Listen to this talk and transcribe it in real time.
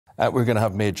We're going to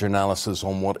have major analysis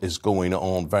on what is going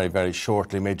on very, very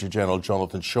shortly. Major General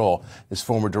Jonathan Shaw is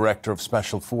former Director of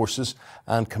Special Forces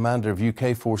and Commander of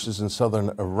UK forces in southern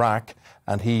Iraq,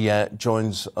 and he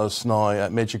joins us now.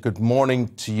 Major, good morning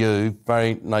to you.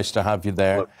 Very nice to have you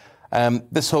there.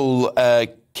 This whole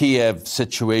Kiev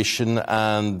situation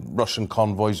and Russian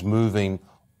convoys moving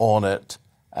on it,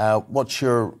 what's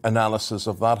your analysis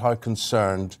of that? How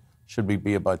concerned should we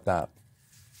be about that?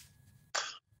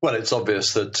 Well, it's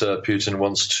obvious that Putin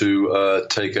wants to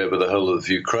take over the whole of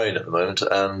Ukraine at the moment,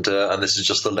 and this is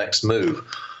just the next move.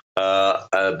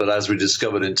 But as we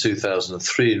discovered in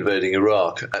 2003, invading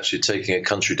Iraq, actually taking a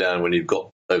country down when you've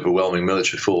got overwhelming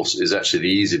military force is actually the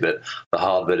easy bit. The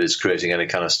hard bit is creating any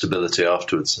kind of stability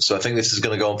afterwards. So I think this is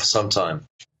going to go on for some time.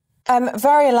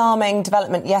 Very alarming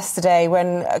development yesterday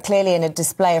when, clearly in a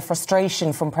display of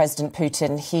frustration from President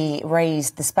Putin, he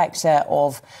raised the spectre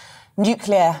of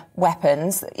nuclear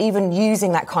weapons, even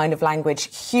using that kind of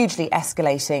language, hugely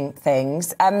escalating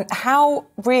things. How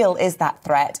real is that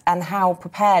threat and how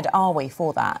prepared are we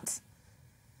for that?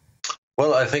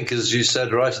 Well, I think, as you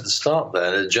said right at the start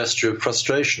there, a gesture of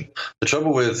frustration. The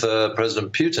trouble with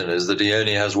President Putin is that he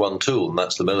only has one tool, and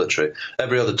that's the military.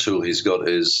 Every other tool he's got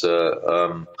is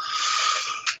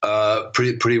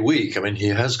pretty weak. I mean, he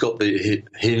has got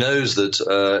he knows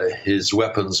that his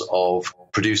weapons of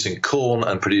producing corn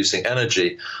and producing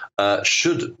energy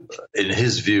should, in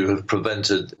his view, have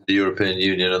prevented the European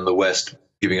Union and the West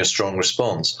giving a strong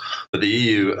response. But the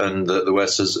EU and the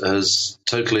West has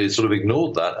totally sort of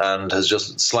ignored that and has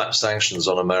just slapped sanctions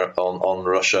on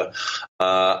Russia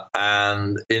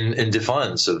and in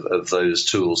defiance of those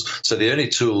tools. So the only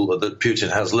tool that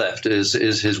Putin has left is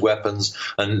his weapons,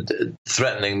 and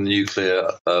threatening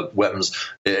nuclear weapons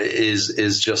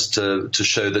is just to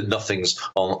show that nothing's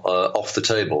off the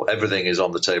table. Everything is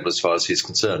on the table as far as he's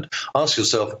concerned. Ask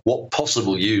yourself what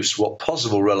possible use, what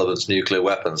possible relevance nuclear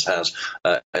weapons has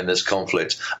in this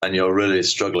conflict, and you're really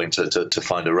struggling to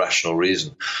find a rational reason.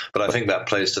 But I think that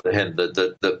plays to the hint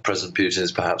that President Putin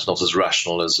is perhaps not as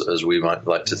rational as we might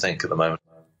like to think at the moment.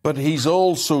 But he's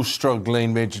also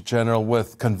struggling, Major General,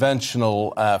 with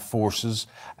conventional forces.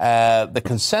 The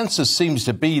consensus seems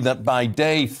to be that by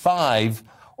day 5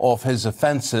 of his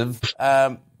offensive,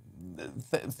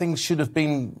 things should have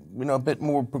been, a bit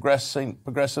more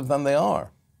progressive than they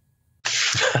are.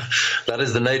 That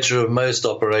is the nature of most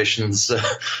operations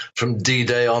from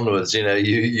D-Day onwards.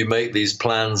 You make these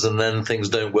plans and then things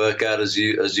don't work out as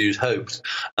you'd hoped.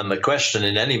 And the question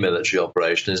in any military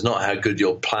operation is not how good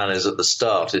your plan is at the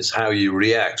start. It's how you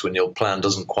react when your plan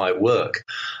doesn't quite work.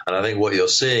 And I think what you're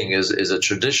seeing is a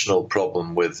traditional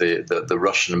problem with the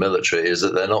Russian military, is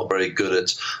that they're not very good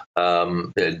at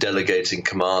delegating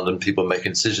command and people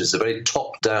making decisions. It's a very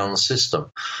top-down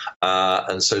system.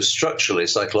 And so structurally,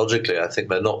 psychologically, I think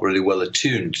they're not really well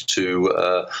attuned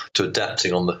to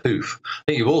adapting on the hoof. I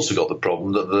think you've also got the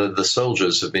problem that the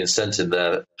soldiers have been sent in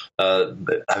there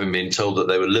having been told that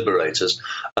they were liberators,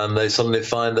 and they suddenly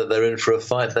find that they're in for a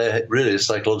fight they really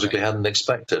psychologically hadn't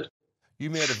expected. You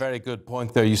made a very good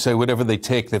point there. You say whatever they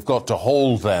take, they've got to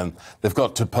hold them. They've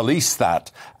got to police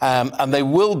that. And they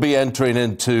will be entering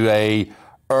into a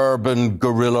urban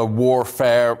guerrilla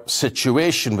warfare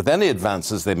situation with any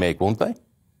advances they make, won't they?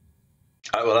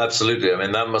 Well, absolutely. I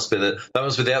mean, that must be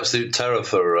the absolute terror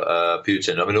for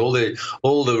Putin. I mean,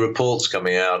 all the reports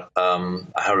coming out,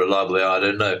 how reliable they are, I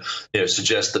don't know,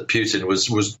 suggest that Putin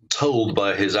was told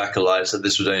by his acolytes that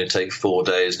this would only take 4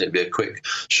 days and it'd be a quick,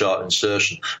 sharp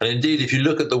insertion. And indeed, if you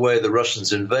look at the way the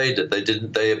Russians invaded,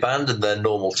 they abandoned their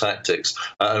normal tactics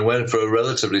and went for a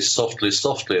relatively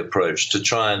softly approach to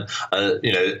try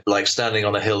and, like standing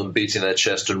on a hill and beating their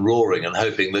chest and roaring and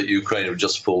hoping that Ukraine would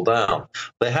just fall down.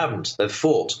 They haven't. They've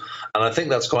fought, and I think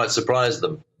that's quite surprised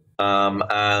them.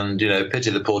 Pity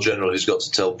the poor general who's got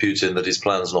to tell Putin that his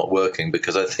plan's not working,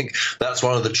 because I think that's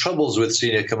one of the troubles with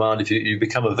senior command. If you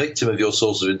become a victim of your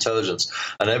source of intelligence,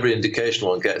 and every indication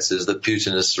one gets is that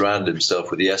Putin has surrounded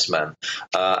himself with yes-men,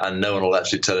 and no one will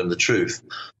actually tell him the truth.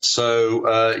 So,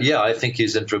 I think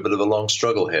he's in for a bit of a long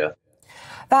struggle here.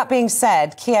 That being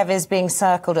said, Kiev is being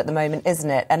circled at the moment, isn't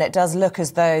it? And it does look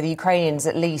as though the Ukrainians,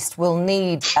 at least, will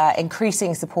need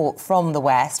increasing support from the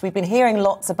West. We've been hearing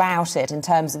lots about it in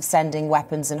terms of sending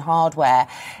weapons and hardware.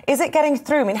 Is it getting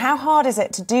through? I mean, how hard is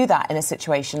it to do that in a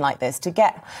situation like this, to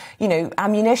get,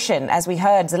 ammunition? As we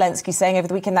heard Zelensky saying over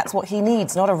the weekend, that's what he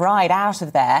needs, not a ride out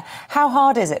of there. How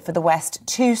hard is it for the West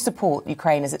to support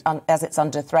Ukraine as it's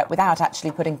under threat without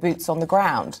actually putting boots on the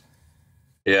ground?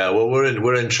 Yeah, well,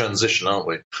 we're in transition, aren't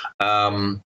we?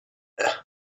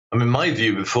 I mean, my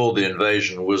view before the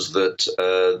invasion was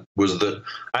that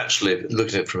actually,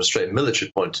 looking at it from a straight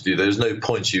military point of view, there's no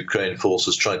point Ukraine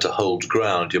forces trying to hold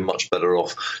ground. You're much better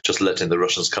off just letting the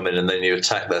Russians come in, and then you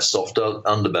attack their soft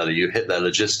underbelly. You hit their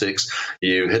logistics.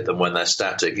 You hit them when they're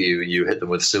static. You hit them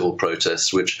with civil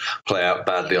protests, which play out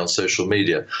badly on social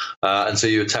media, and so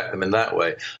you attack them in that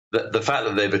way. The fact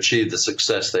that they've achieved the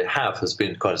success they have has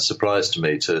been quite a surprise to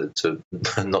me, to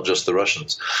not just the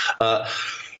Russians.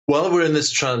 While we're in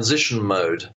this transition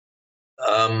mode,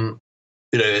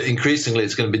 increasingly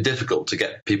it's going to be difficult to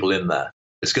get people in there.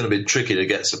 It's going to be tricky to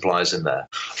get supplies in there.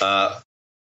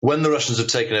 When the Russians have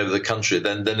taken over the country,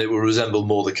 then it will resemble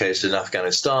more the case in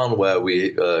Afghanistan, where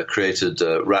we created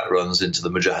rat runs into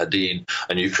the Mujahideen,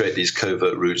 and you create these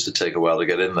covert routes that take a while to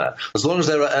get in there. As long as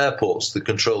there are airports that are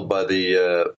controlled by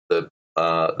the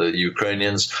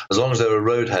Ukrainians, as long as there are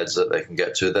roadheads that they can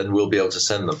get to, then we'll be able to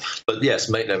send them. But yes,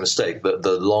 make no mistake,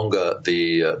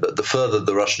 the further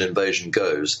the Russian invasion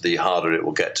goes, the harder it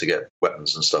will get to get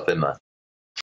weapons and stuff in there.